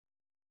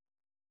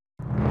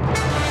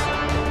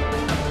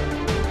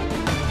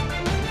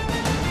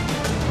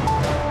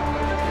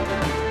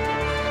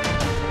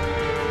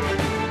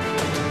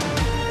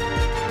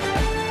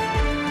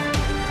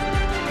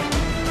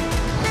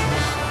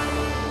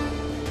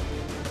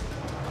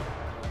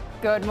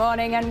Good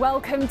morning and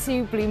welcome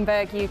to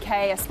Bloomberg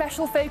UK, a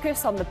special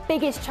focus on the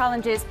biggest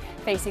challenges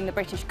facing the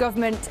British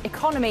government,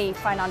 economy,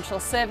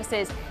 financial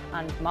services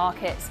and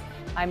markets.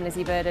 I'm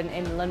Lizzie Burden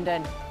in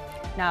London.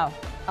 Now,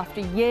 after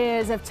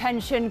years of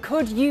tension,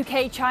 could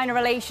UK-China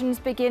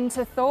relations begin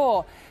to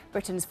thaw?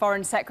 Britain's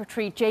Foreign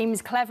Secretary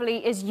James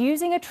Cleverly is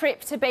using a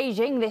trip to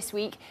Beijing this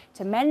week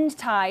to mend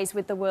ties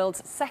with the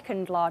world's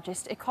second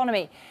largest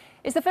economy.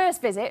 It's the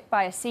first visit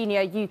by a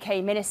senior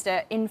UK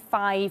minister in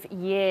 5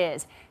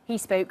 years. He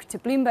spoke to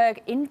Bloomberg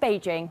in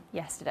Beijing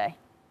yesterday.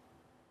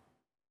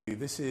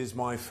 This is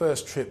my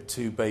first trip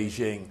to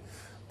Beijing,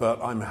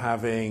 but I'm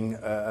having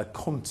a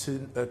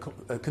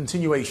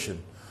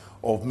continuation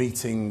of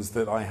meetings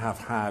that I have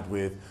had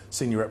with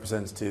senior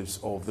representatives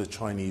of the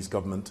Chinese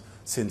government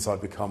since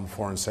I've become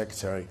Foreign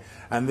Secretary.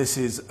 And this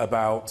is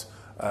about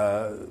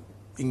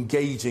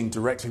engaging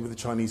directly with the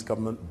Chinese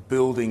government,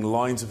 building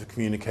lines of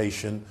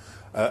communication,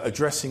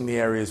 addressing the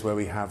areas where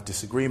we have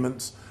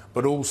disagreements,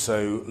 but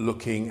also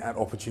looking at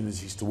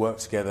opportunities to work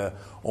together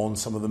on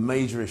some of the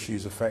major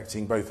issues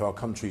affecting both our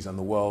countries and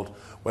the world,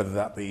 whether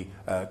that be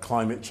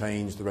climate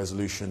change, the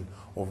resolution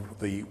of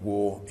the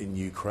war in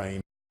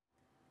Ukraine.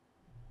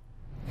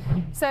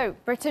 So,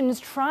 Britain's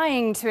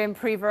trying to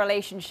improve a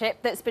relationship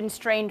that's been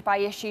strained by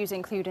issues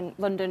including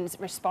London's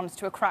response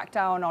to a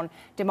crackdown on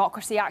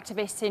democracy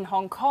activists in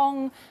Hong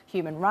Kong,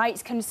 human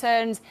rights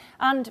concerns,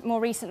 and more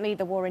recently,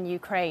 the war in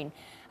Ukraine.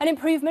 An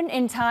improvement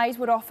in ties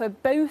would offer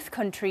both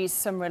countries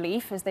some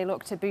relief as they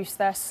look to boost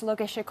their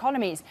sluggish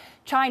economies.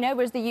 China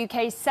was the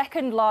UK's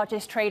second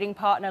largest trading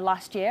partner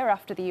last year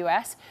after the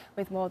US,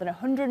 with more than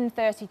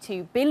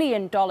 $132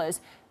 billion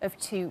of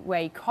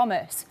two-way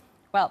commerce.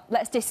 Well,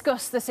 let's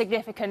discuss the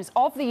significance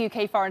of the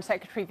UK Foreign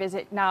Secretary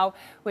visit now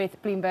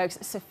with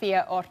Bloomberg's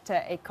Sophia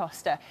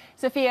Orta-Acosta.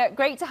 Sophia,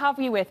 great to have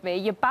you with me.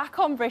 You're back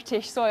on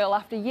British soil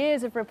after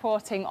years of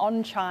reporting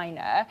on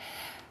China.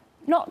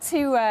 Not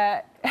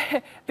to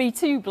be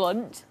too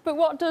blunt, but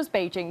what does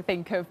Beijing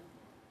think of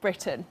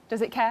Britain?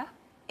 Does it care?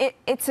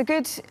 It's a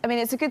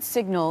good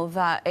signal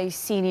that a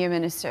senior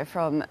minister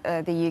from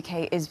the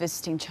UK is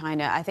visiting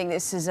China. I think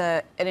this is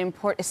it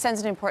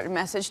sends an important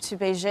message to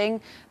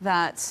Beijing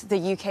that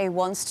the UK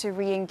wants to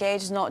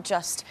re-engage, not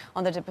just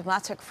on the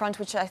diplomatic front,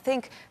 which I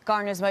think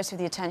garners most of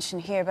the attention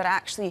here, but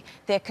actually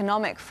the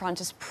economic front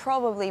is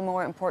probably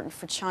more important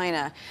for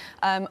China.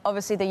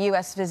 Obviously, the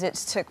US visit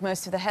took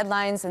most of the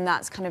headlines, and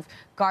that's kind of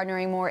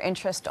garnering more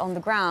interest on the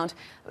ground.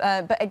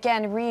 But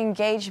again,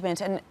 re-engagement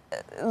and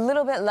a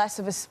little bit less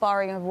of a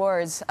sparring of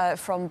words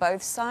from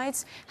both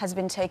sides has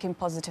been taken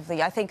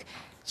positively. I think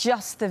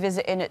just the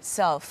visit in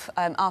itself,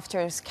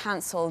 after it was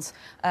cancelled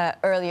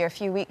earlier a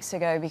few weeks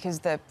ago because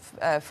the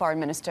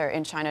foreign minister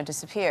in China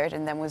disappeared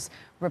and then was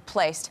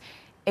replaced,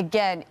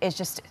 again, is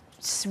just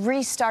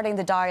restarting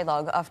the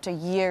dialogue after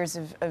years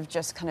of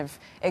just kind of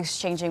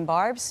exchanging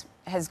barbs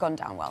has gone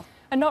down well.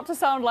 And not to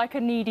sound like a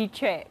needy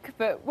chick,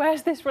 but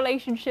where's this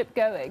relationship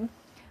going?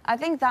 I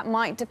think that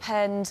might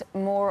depend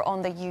more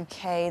on the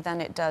UK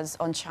than it does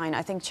on China.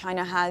 I think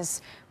China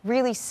has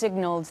really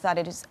signalled that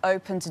it is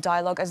open to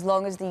dialogue as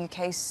long as the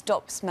UK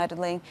stops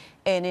meddling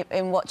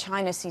in what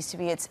China sees to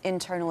be its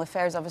internal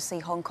affairs. Obviously,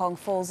 Hong Kong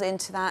falls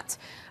into that.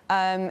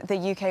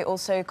 The UK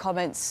also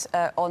comments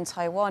on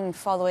Taiwan,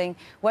 following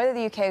whether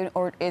the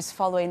UK is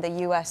following the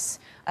US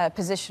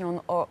position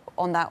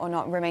on that or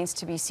not remains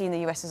to be seen.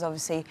 The US has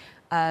obviously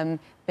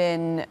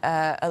been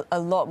a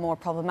lot more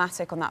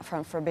problematic on that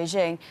front for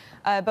Beijing.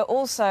 But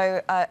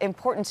also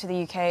important to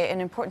the UK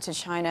and important to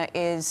China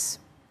is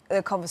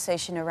the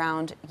conversation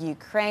around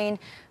Ukraine.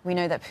 We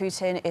know that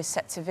Putin is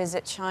set to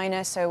visit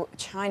China, so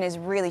China is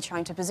really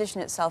trying to position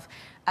itself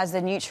as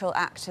the neutral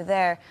actor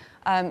there.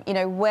 You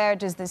know, where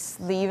does this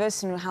leave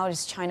us and how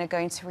is China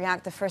going to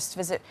react? The first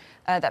visit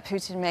that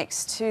Putin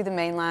makes to the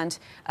mainland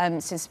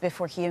since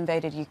before he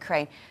invaded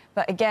Ukraine.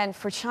 But again,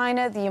 for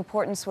China, the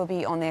importance will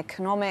be on the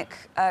economic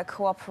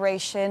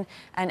cooperation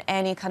and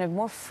any kind of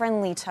more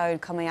friendly tone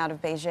coming out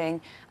of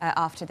Beijing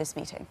after this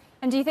meeting.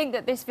 And do you think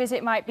that this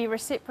visit might be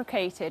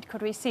reciprocated?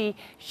 Could we see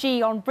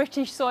Xi on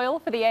British soil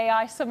for the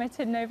AI summit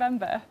in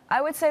November?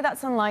 I would say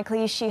that's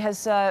unlikely. Xi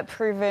has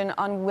proven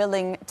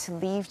unwilling to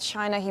leave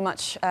China. He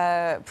much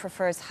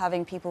prefers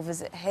having people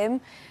visit him.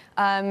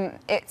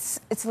 It's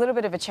a little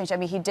bit of a change. I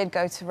mean, he did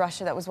go to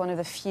Russia. That was one of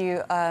the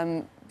few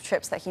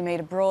trips that he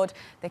made abroad.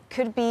 There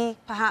could be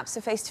perhaps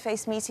a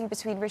face-to-face meeting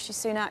between Rishi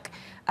Sunak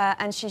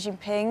and Xi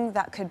Jinping.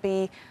 That could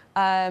be,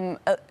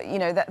 you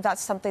know,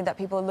 that's something that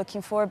people are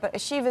looking for. But a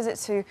Xi visit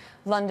to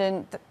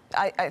London,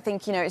 I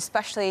think, you know,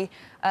 especially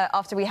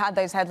after we had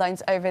those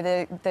headlines over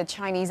the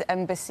Chinese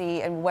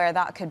embassy and where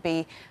that could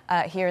be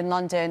here in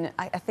London,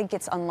 I think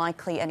it's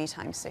unlikely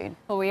anytime soon.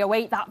 Well, we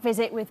await that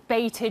visit with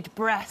bated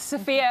breath.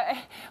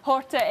 Sophia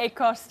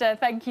Orta-Acosta,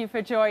 thank you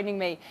for joining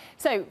me.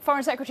 So,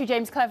 Foreign Secretary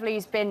James Cleverly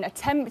has been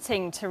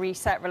attempting to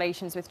reset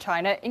relations with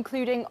China,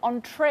 including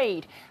on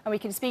trade. And we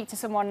can speak to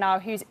someone now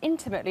who's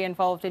intimately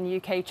involved in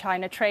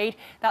UK-China trade.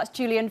 That's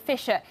Julian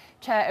Fisher,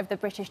 Chair of the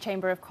British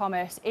Chamber of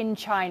Commerce in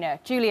China.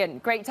 Julian,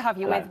 great to have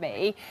you with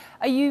me.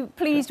 Are you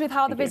pleased with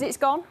how the visit's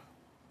gone?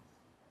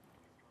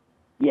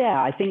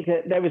 Yeah, I think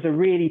that there was a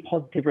really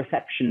positive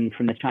reception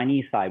from the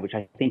Chinese side, which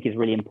I think is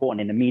really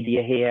important in the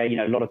media here. You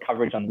know, a lot of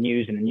coverage on the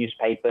news in the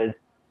newspapers.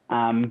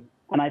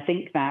 And I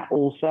think that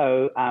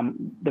also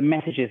the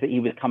messages that he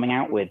was coming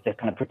out with, to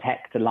kind of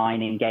protect,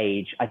 align,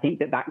 engage, I think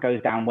that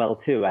goes down well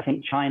too. I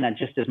think China,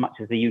 just as much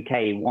as the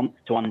UK, wants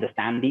to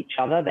understand each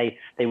other.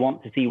 They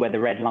want to see where the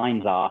red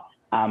lines are.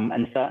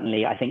 And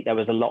certainly, I think there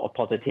was a lot of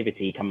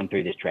positivity coming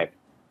through this trip.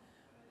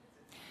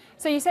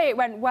 So you say it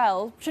went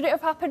well. Should it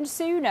have happened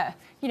sooner?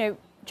 You know,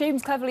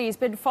 James Cleverly has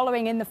been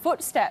following in the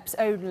footsteps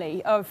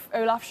only of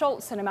Olaf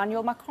Scholz and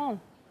Emmanuel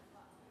Macron.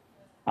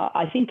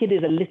 I think it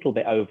is a little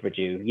bit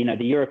overdue. You know,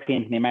 the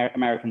Europeans and the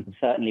Americans have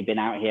certainly been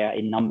out here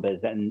in numbers,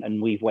 and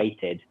we've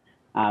waited.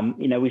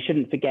 You know, we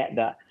shouldn't forget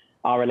that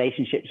our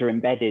relationships are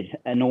embedded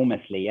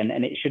enormously, and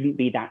it shouldn't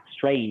be that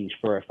strange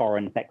for a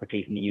foreign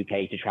secretary from the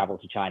UK to travel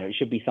to China. It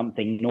should be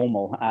something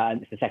normal.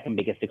 It's the second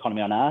biggest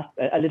economy on earth.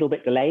 A little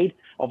bit delayed.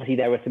 Obviously,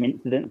 there were some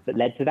incidents that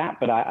led to that,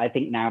 but I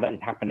think now that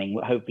it's happening,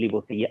 hopefully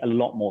we'll see a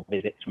lot more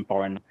visits from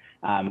foreign,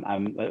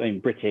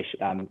 British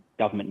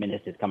government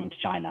ministers coming to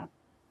China.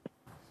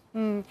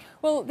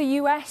 Well, the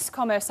US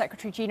Commerce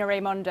Secretary Gina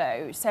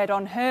Raimondo said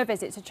on her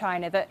visit to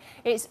China that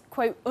it's,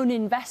 quote,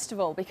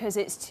 uninvestable because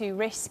it's too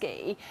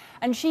risky.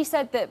 And she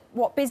said that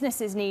what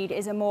businesses need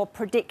is a more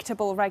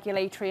predictable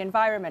regulatory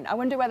environment. I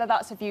wonder whether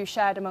that's a view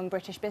shared among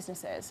British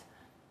businesses.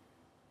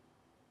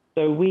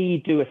 So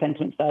we do a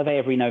sentiment survey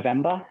every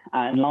November.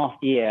 And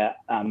last year,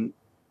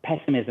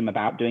 pessimism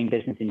about doing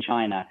business in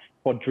China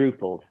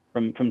quadrupled.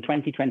 From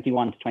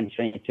 2021 to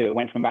 2022, it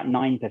went from about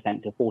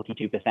 9% to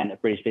 42%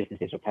 of British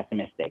businesses were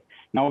pessimistic.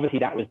 Now, obviously,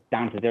 that was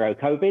down to zero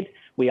COVID.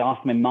 We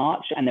asked them in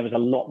March, and there was a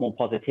lot more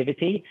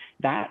positivity.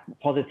 That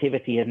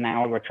positivity has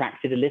now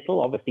retracted a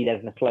little. Obviously,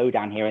 there's a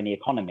slowdown here in the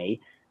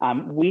economy.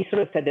 We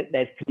sort of said that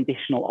there's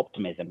conditional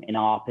optimism in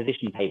our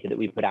position paper that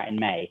we put out in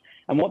May.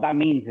 And what that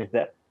means is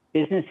that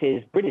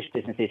businesses, British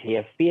businesses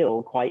here,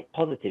 feel quite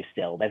positive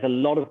still. There's a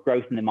lot of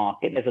growth in the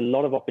market. There's a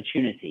lot of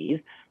opportunities,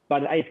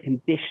 but it's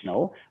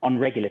conditional on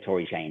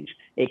regulatory change.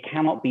 It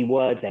cannot be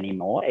words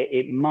anymore.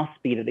 It must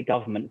be that the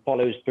government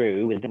follows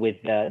through with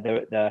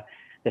the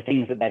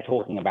things that they're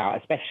talking about,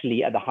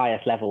 especially at the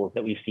highest levels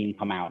that we've seen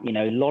come out. You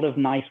know, a lot of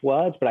nice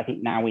words, but I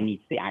think now we need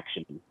to see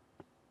action.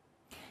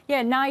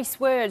 Yeah, nice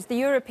words. The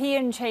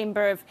European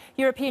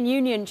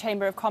Union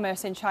Chamber of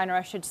Commerce in China,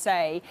 I should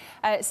say,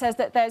 says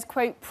that there's,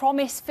 quote,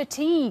 promise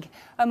fatigue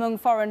among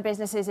foreign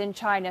businesses in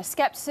China,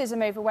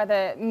 scepticism over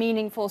whether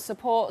meaningful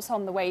support's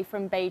on the way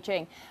from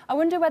Beijing. I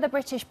wonder whether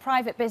British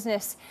private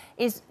business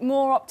is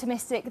more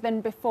optimistic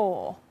than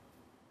before.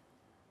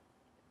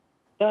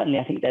 Certainly,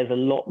 I think there's a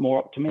lot more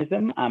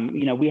optimism.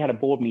 You know, we had a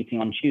board meeting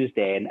on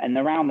Tuesday, and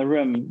around the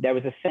room, there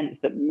was a sense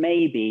that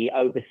maybe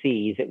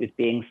overseas it was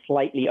being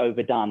slightly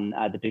overdone,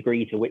 the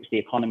degree to which the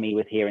economy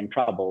was here in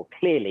trouble.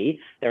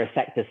 Clearly, there are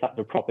sectors such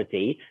as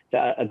property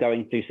that are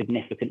going through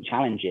significant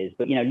challenges.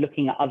 But, you know,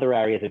 looking at other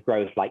areas of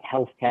growth like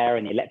healthcare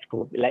and the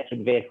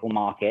electric vehicle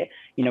market,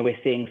 you know, we're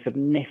seeing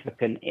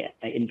significant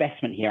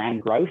investment here and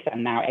growth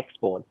and now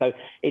export. So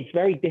it's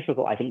very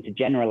difficult, I think, to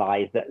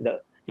generalize that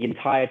the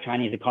entire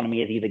Chinese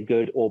economy is either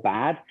good or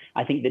bad.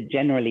 I think that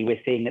generally we're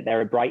seeing that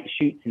there are bright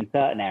shoots in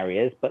certain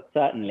areas, but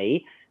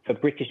certainly for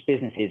British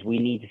businesses, we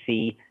need to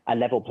see a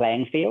level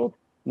playing field.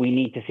 We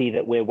need to see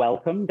that we're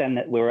welcomed and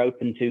that we're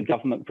open to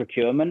government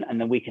procurement and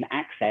that we can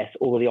access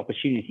all of the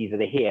opportunities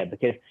that are here.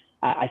 Because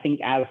I think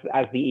as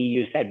the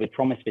EU said with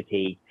promise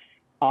fatigue,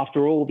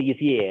 after all these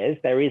years,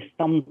 there is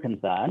some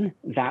concern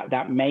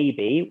that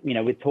maybe, you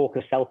know, with talk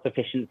of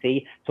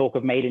self-sufficiency, talk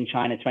of made in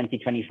China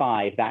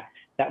 2025,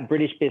 that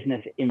British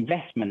business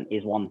investment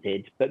is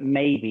wanted, but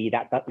maybe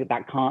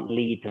that can't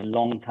lead to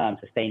long-term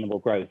sustainable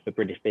growth for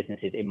British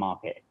businesses in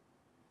market.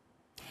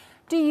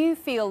 Do you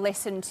feel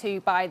listened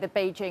to by the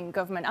Beijing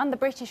government and the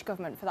British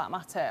government, for that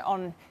matter,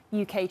 on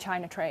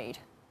UK-China trade?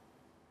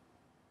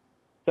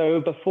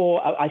 So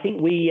before, I think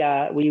we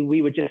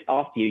were just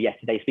after you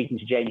yesterday speaking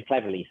to James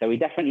Cleverly. So we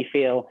definitely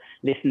feel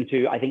listened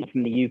to, I think,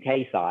 from the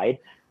UK side.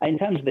 In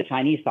terms of the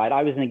Chinese side,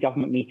 I was in a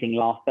government meeting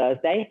last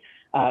Thursday.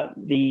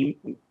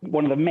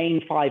 One of the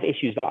main 5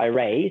 issues that I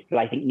raised that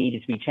I think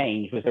needed to be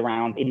changed was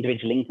around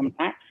individual income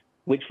tax,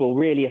 which will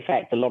really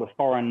affect a lot of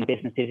foreign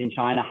businesses in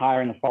China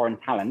hiring of foreign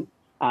talent.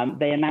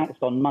 They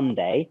announced on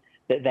Monday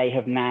that they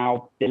have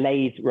now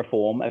delayed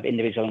reform of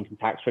individual income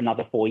tax for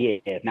another 4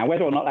 years. Now,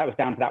 whether or not that was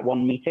down to that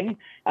one meeting,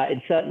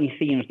 it certainly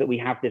seems that we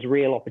have this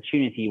real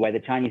opportunity where the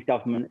Chinese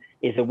government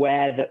is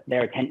aware that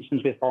there are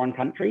tensions with foreign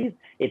countries,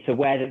 it's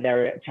aware that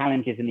there are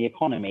challenges in the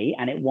economy,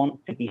 and it wants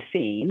to be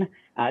seen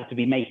to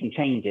be making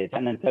changes.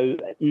 And then so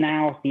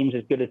now seems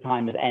as good a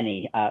time as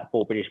any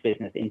for British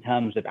business in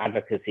terms of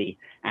advocacy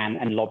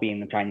and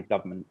lobbying the Chinese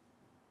government.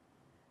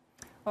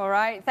 All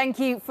right, thank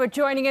you for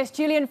joining us.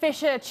 Julian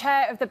Fisher,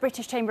 Chair of the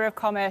British Chamber of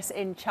Commerce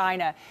in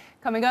China.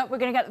 Coming up, we're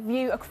going to get the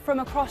view from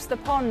across the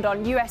pond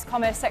on US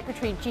Commerce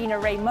Secretary Gina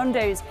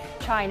Raimondo's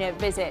China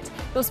visit.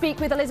 We'll speak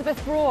with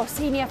Elisabeth Braw,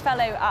 Senior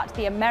Fellow at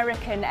the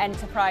American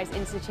Enterprise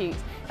Institute.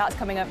 That's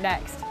coming up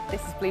next.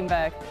 This is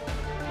Bloomberg.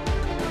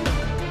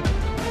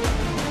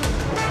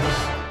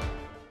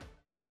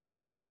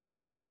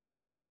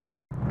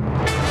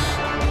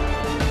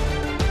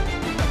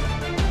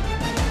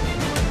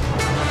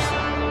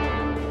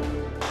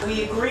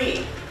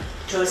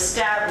 to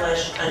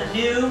establish a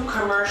new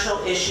commercial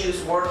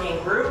issues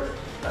working group,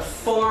 a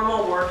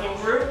formal working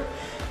group,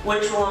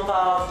 which will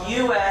involve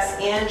U.S.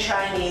 and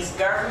Chinese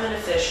government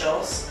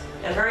officials,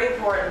 and very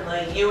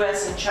importantly,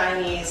 U.S. and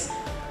Chinese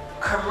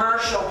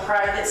commercial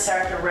private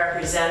sector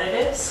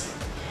representatives,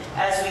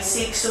 as we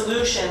seek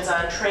solutions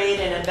on trade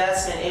and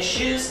investment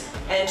issues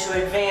and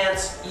to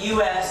advance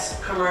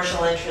U.S.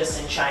 commercial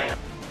interests in China.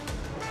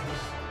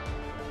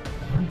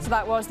 So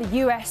that was the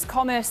US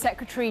Commerce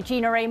Secretary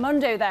Gina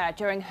Raimondo there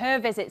during her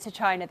visit to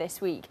China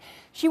this week.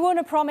 She won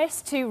a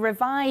promise to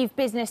revive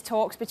business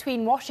talks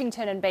between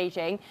Washington and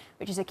Beijing,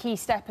 which is a key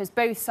step as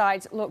both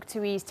sides look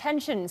to ease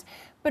tensions.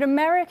 But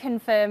American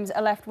firms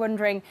are left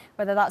wondering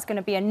whether that's going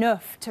to be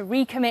enough to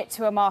recommit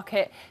to a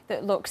market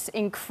that looks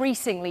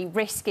increasingly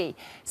risky.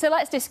 So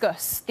let's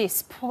discuss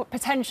this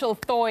potential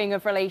thawing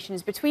of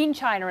relations between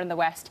China and the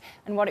West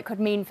and what it could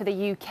mean for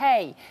the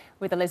UK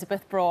with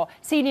Elisabeth Braw,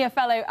 Senior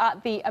Fellow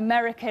at the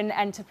American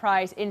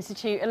Enterprise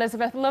Institute.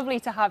 Elisabeth, lovely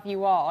to have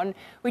you on.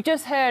 We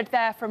just heard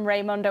there from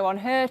Raimondo on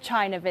her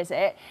China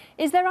visit.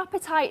 Is there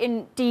appetite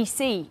in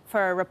DC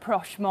for a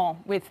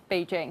rapprochement with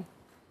Beijing?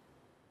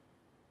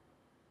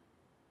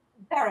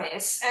 There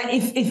is,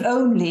 if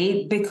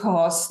only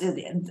because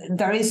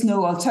there is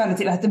no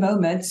alternative at the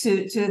moment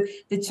to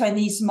the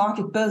Chinese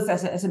market, both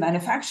as a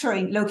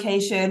manufacturing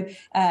location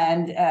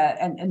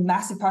and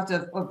massive part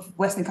of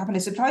Western company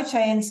supply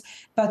chains,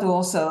 but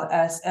also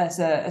as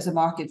a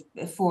market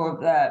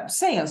for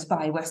sales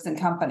by Western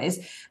companies.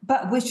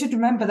 But we should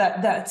remember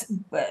that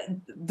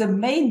the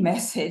main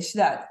message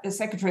that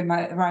Secretary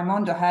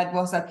Raimondo had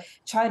was that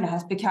China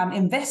has become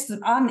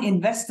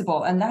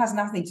uninvestable, and that has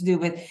nothing to do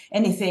with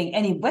anything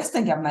any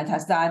Western government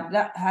has done.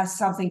 That has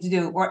something to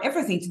do, or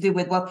everything to do,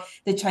 with what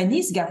the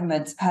Chinese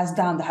government has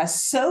done, that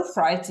has so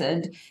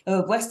frightened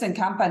Western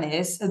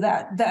companies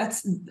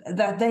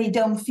that they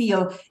don't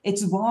feel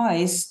it's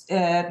wise,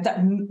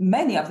 that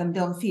many of them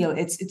don't feel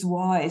it's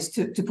wise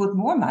to put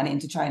more money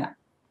into China.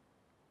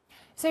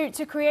 So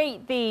to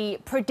create the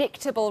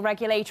predictable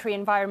regulatory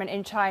environment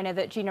in China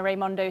that Gina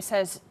Raimondo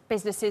says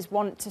businesses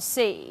want to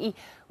see,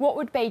 what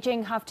would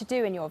Beijing have to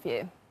do in your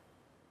view?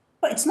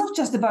 But it's not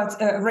just about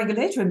a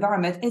regulatory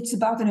environment. It's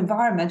about an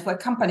environment where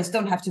companies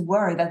don't have to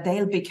worry that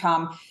they'll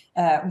become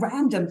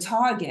random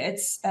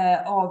targets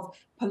of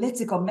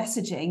political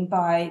messaging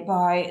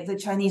by the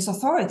Chinese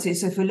authorities.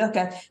 So if we look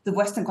at the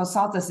Western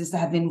consultancies that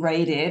have been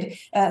raided,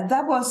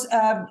 there was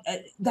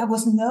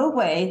no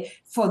way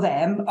for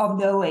them of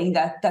knowing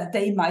that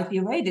they might be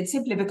raided,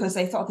 simply because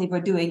they thought they were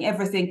doing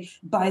everything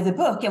by the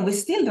book, and we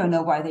still don't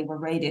know why they were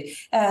raided.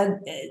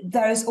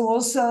 There have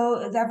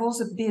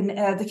also been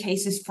the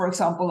cases, for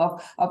example,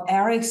 of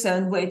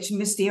Ericsson, which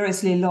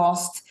mysteriously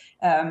lost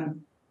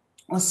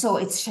or saw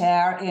its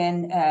share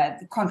in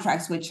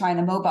contracts with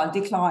China Mobile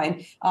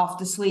decline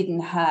after Sweden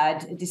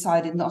had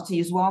decided not to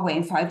use Huawei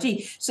in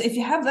 5G. So if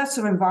you have that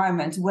sort of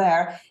environment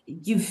where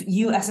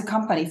you as a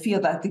company feel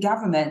that the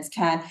government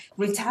can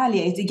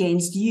retaliate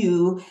against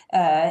you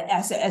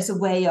as a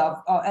way of,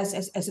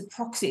 as a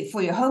proxy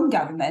for your home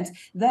government,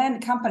 then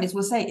companies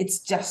will say it's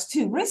just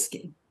too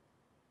risky.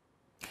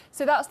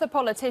 So that's the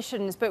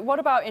politicians, but what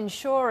about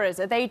insurers?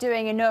 Are they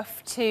doing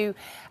enough to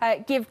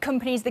give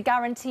companies the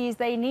guarantees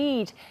they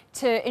need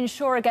to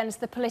insure against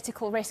the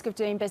political risk of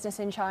doing business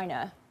in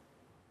China?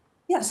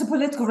 Yeah, so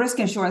political risk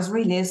insurance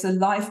really is the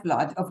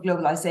lifeblood of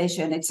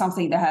globalization. It's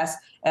something that has,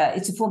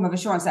 it's a form of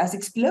insurance that has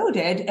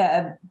exploded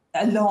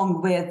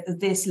along with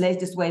this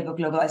latest wave of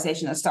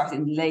globalization that started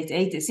in the late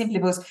 80s, simply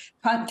because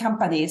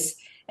companies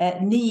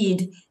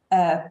need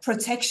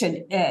protection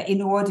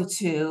in order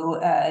to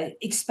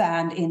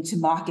expand into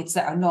markets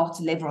that are not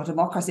liberal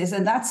democracies,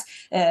 and that's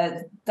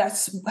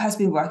has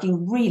been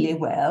working really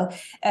well.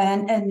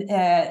 And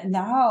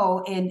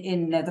now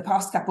in the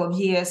past couple of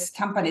years,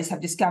 companies have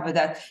discovered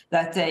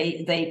that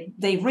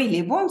they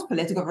really want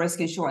political risk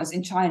insurance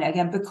in China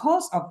again,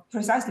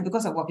 precisely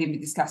because of what we've been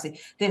discussing,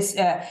 this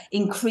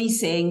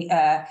increasing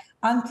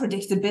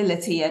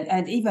unpredictability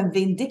and even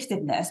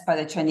vindictiveness by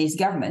the Chinese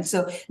government.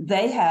 So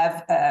they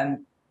have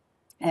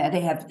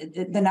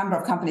the number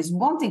of companies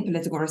wanting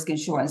political risk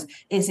insurance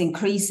is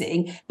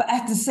increasing, but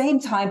at the same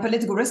time,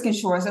 political risk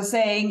insurers are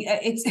saying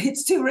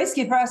it's too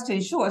risky for us to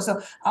insure.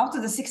 So out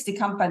of the 60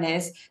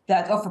 companies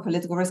that offer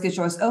political risk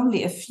insurance,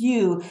 only a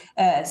few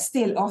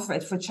still offer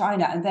it for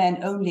China, and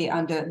then only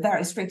under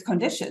very strict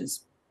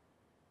conditions.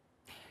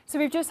 So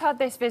we've just had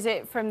this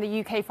visit from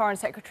the UK Foreign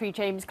Secretary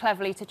James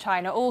Cleverly to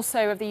China,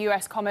 also of the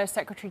US Commerce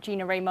Secretary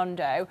Gina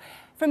Raimondo.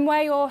 From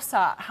where you're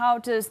sat, how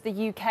does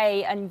the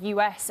UK and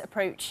US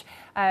approach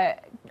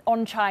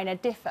on China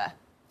differ?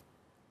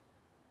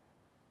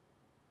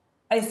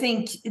 I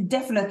think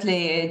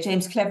definitely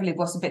James Cleverly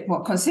was a bit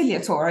more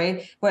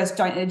conciliatory, whereas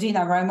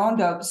Gina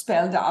Raimondo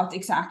spelled out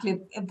exactly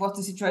what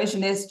the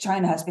situation is.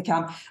 China has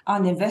become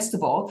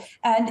uninvestable,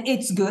 and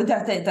it's good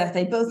that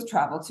they both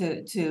travel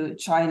to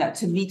China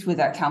to meet with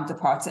their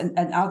counterparts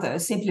and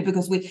others, simply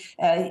because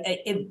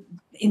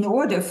in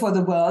order for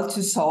the world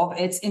to solve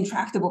its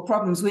intractable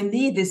problems, we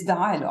need this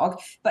dialogue.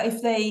 But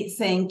if they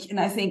think, and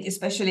I think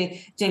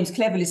especially James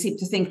Cleverly seemed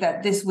to think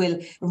that this will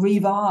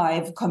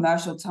revive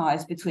commercial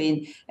ties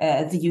between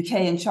the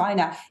UK and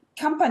China,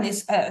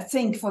 companies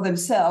think for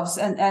themselves,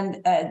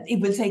 and it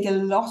will take a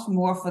lot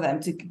more for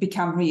them to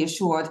become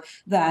reassured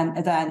than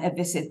a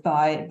visit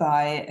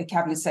by a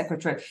cabinet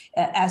secretary,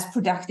 as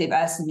productive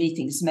as the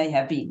meetings may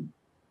have been.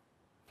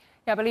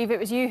 Yeah, I believe it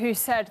was you who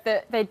said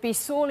that they'd be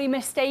sorely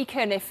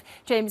mistaken if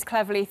James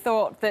Cleverly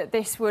thought that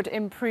this would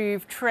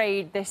improve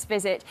trade, this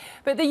visit.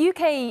 But the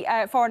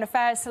UK Foreign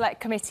Affairs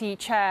Select Committee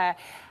chair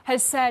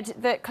has said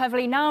that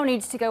Cleverly now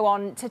needs to go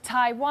on to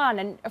Taiwan.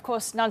 And of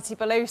course, Nancy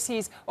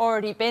Pelosi's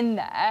already been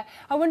there.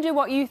 I wonder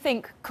what you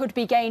think could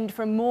be gained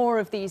from more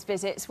of these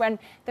visits when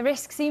the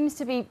risk seems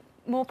to be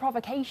more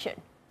provocation.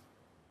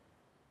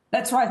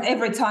 That's right.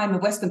 Every time a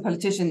Western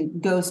politician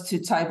goes to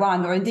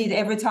Taiwan, or indeed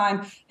every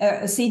time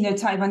a senior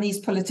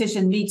Taiwanese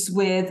politician meets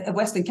with a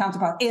Western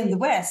counterpart in the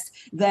West,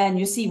 then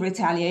you see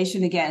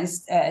retaliation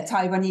against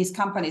Taiwanese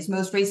companies,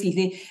 most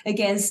recently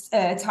against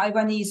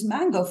Taiwanese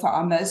mango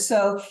farmers.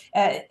 So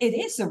it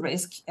is a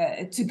risk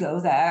to go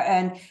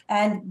there.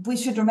 And we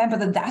should remember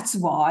that that's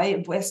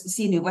why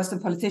senior Western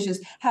politicians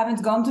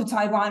haven't gone to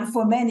Taiwan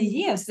for many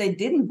years. They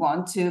didn't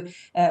want to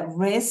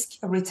risk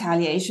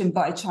retaliation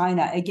by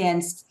China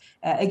against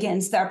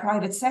their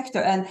private sector.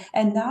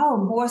 And now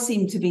more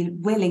seem to be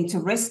willing to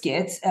risk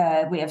it.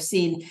 We have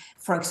seen,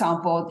 for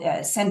example,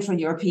 Central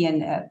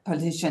European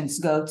politicians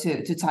go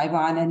to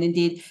Taiwan, and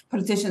indeed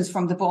politicians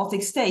from the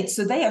Baltic states.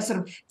 So they are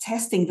sort of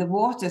testing the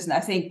waters. And I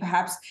think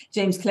perhaps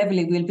James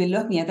Cleverly will be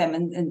looking at them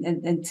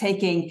and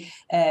taking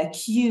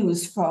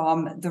cues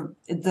from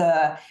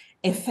the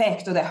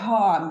effect or the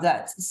harm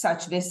that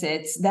such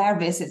their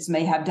visits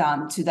may have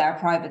done to their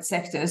private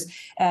sectors.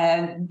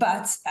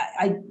 But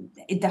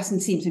it doesn't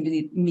seem to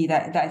me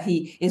that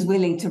he is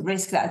willing to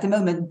risk that at the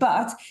moment.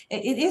 But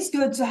it is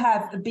good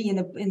to be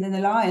in an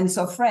alliance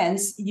of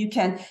friends. You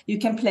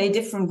can play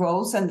different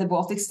roles, and the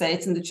Baltic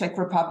states and the Czech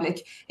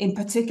Republic in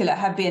particular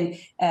have been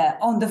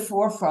on the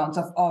forefront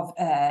of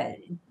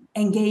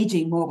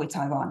engaging more with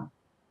Taiwan.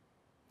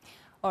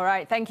 All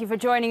right, thank you for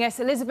joining us.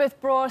 Elisabeth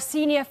Braw,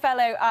 Senior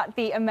Fellow at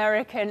the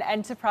American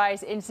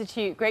Enterprise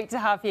Institute. Great to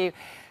have you.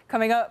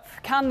 Coming up,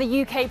 can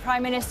the UK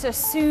Prime Minister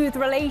soothe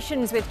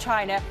relations with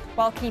China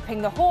while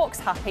keeping the hawks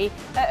happy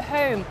at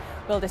home?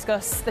 We'll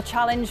discuss the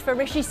challenge for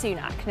Rishi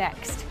Sunak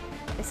next.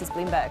 This is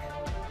Bloomberg.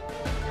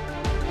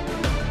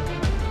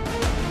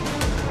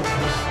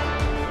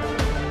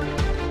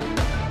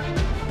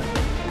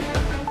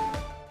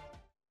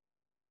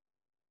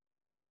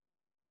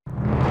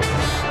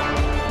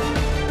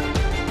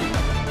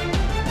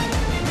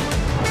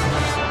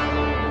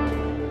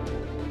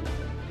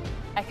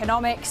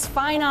 Economics,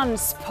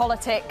 finance,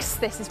 politics.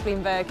 This is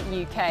Bloomberg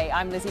UK.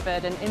 I'm Lizzie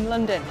Burden in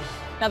London.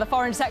 Now, the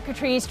Foreign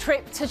Secretary's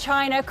trip to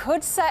China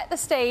could set the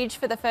stage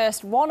for the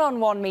first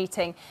one-on-one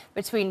meeting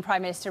between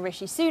Prime Minister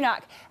Rishi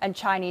Sunak and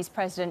Chinese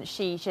President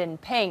Xi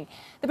Jinping.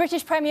 The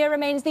British Premier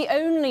remains the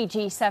only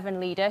G7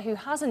 leader who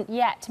hasn't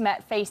yet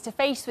met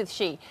face-to-face with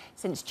Xi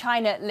since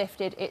China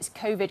lifted its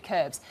COVID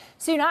curbs.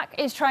 Sunak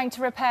is trying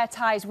to repair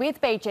ties with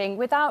Beijing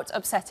without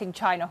upsetting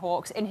China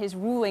hawks in his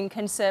ruling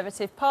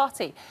Conservative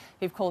Party,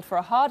 who've called for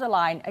a harder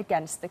line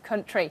against the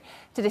country.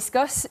 To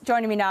discuss,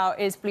 joining me now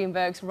is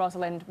Bloomberg's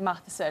Rosalind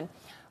Matheson.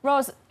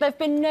 Ros, there have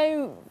been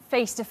no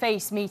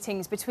face-to-face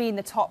meetings between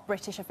the top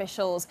British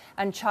officials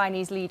and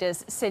Chinese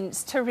leaders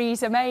since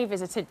Theresa May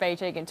visited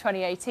Beijing in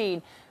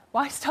 2018.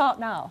 Why start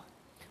now?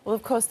 Well,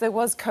 of course, there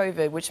was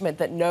COVID, which meant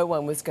that no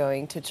one was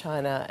going to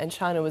China, and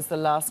China was the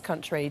last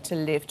country to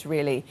lift,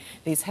 really,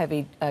 these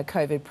heavy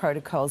COVID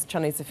protocols.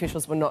 Chinese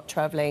officials were not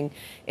travelling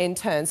in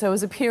turn. So it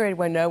was a period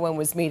where no one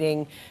was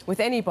meeting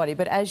with anybody.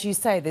 But as you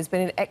say, there's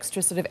been an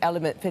extra sort of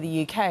element for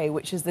the UK,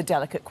 which is the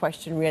delicate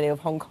question, really, of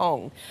Hong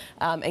Kong.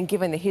 And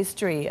given the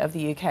history of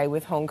the UK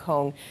with Hong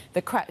Kong,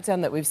 the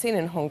crackdown that we've seen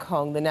in Hong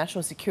Kong, the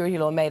national security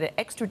law made it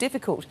extra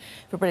difficult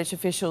for British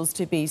officials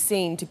to be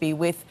seen to be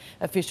with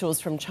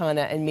officials from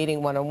China and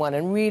meeting one-on-one,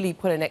 and really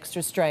put an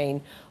extra strain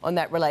on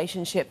that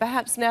relationship.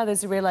 Perhaps now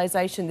there's a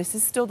realisation this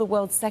is still the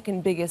world's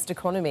second biggest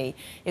economy.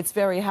 It's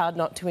very hard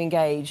not to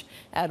engage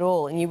at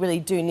all, and you really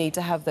do need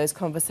to have those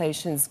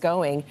conversations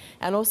going.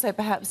 And also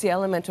perhaps the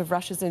element of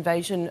Russia's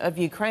invasion of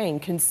Ukraine,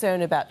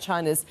 concern about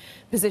China's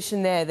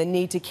position there, the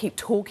need to keep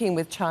talking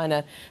with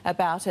China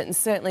about it, and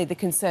certainly the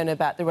concern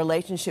about the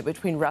relationship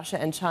between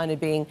Russia and China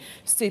being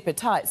super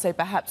tight. So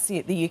perhaps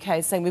the UK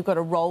is saying we've got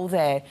a role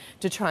there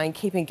to try and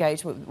keep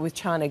engagement with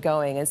China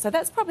going. And so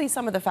that's probably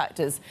some of the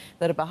factors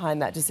that are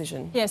behind that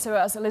decision. Yeah, so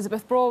as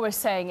Elisabeth Braw was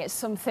saying, it's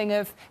something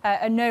of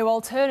a no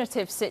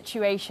alternative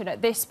situation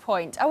at this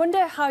point. I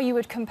wonder how you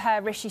would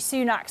compare Rishi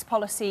Sunak's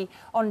policy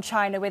on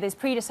China with his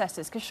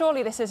predecessors, because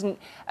surely this isn't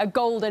a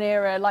golden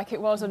era like it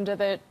was under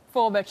the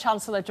former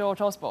Chancellor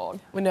George Osborne.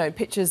 Well, no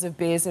pictures of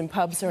beers in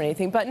pubs or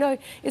anything, but no,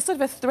 it's sort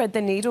of a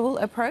thread-the-needle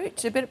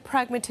approach, a bit of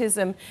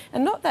pragmatism,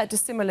 and not that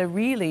dissimilar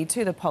really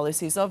to the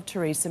policies of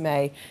Theresa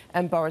May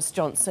and Boris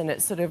Johnson.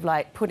 It's sort of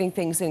like putting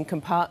things in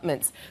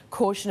compartments,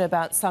 caution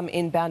about some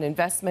inbound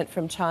investment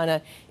from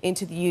China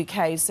into the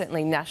UK,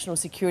 certainly national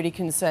security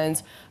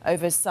concerns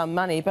over some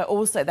money, but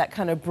also that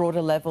kind of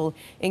broader level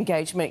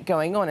engagement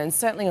going on. And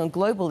certainly on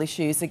global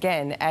issues,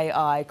 again,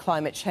 AI,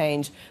 climate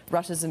change,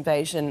 Russia's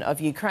invasion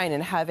of Ukraine,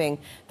 and having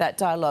that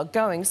dialogue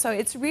going. So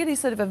it's really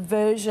sort of a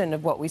version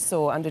of what we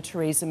saw under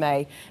Theresa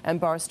May and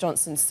Boris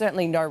Johnson.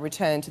 Certainly no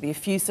return to the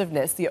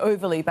effusiveness, the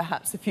overly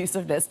perhaps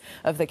effusiveness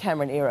of the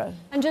Cameron era.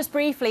 And just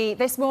briefly,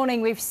 this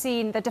morning we've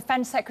seen the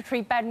Defence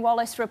Secretary Ben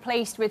Wallace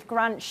replaced with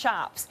Grant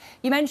Shapps.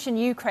 You mentioned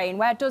Ukraine.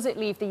 Where does it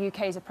leave the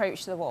UK's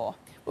approach to the war?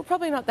 Well,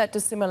 probably not that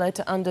dissimilar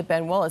to under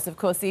Ben Wallace. Of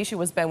course, the issue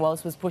was Ben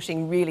Wallace was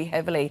pushing really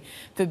heavily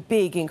for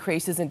big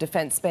increases in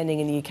defence spending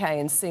in the UK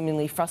and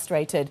seemingly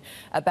frustrated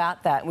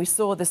about that. And we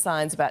saw the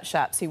signs about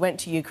Shapps. He went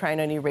to Ukraine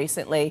only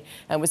recently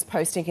and was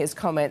posting his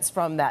comments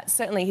from that.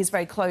 Certainly, he's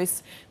very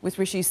close with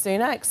Rishi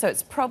Sunak, so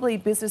it's probably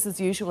business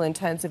as usual in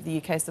terms of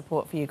the UK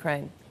support for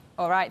Ukraine.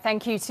 All right,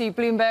 thank you to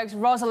Bloomberg's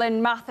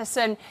Rosalind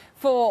Matheson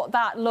for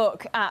that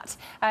look at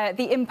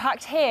the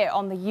impact here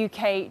on the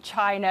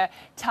UK-China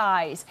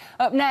ties.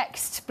 Up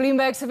next,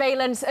 Bloomberg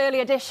Surveillance Early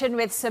Edition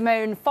with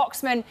Simone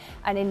Foxman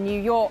and in New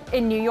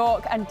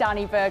York, and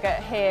Danny Berger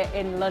here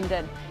in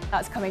London.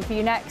 That's coming for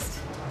you next.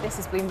 This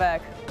is Bloomberg.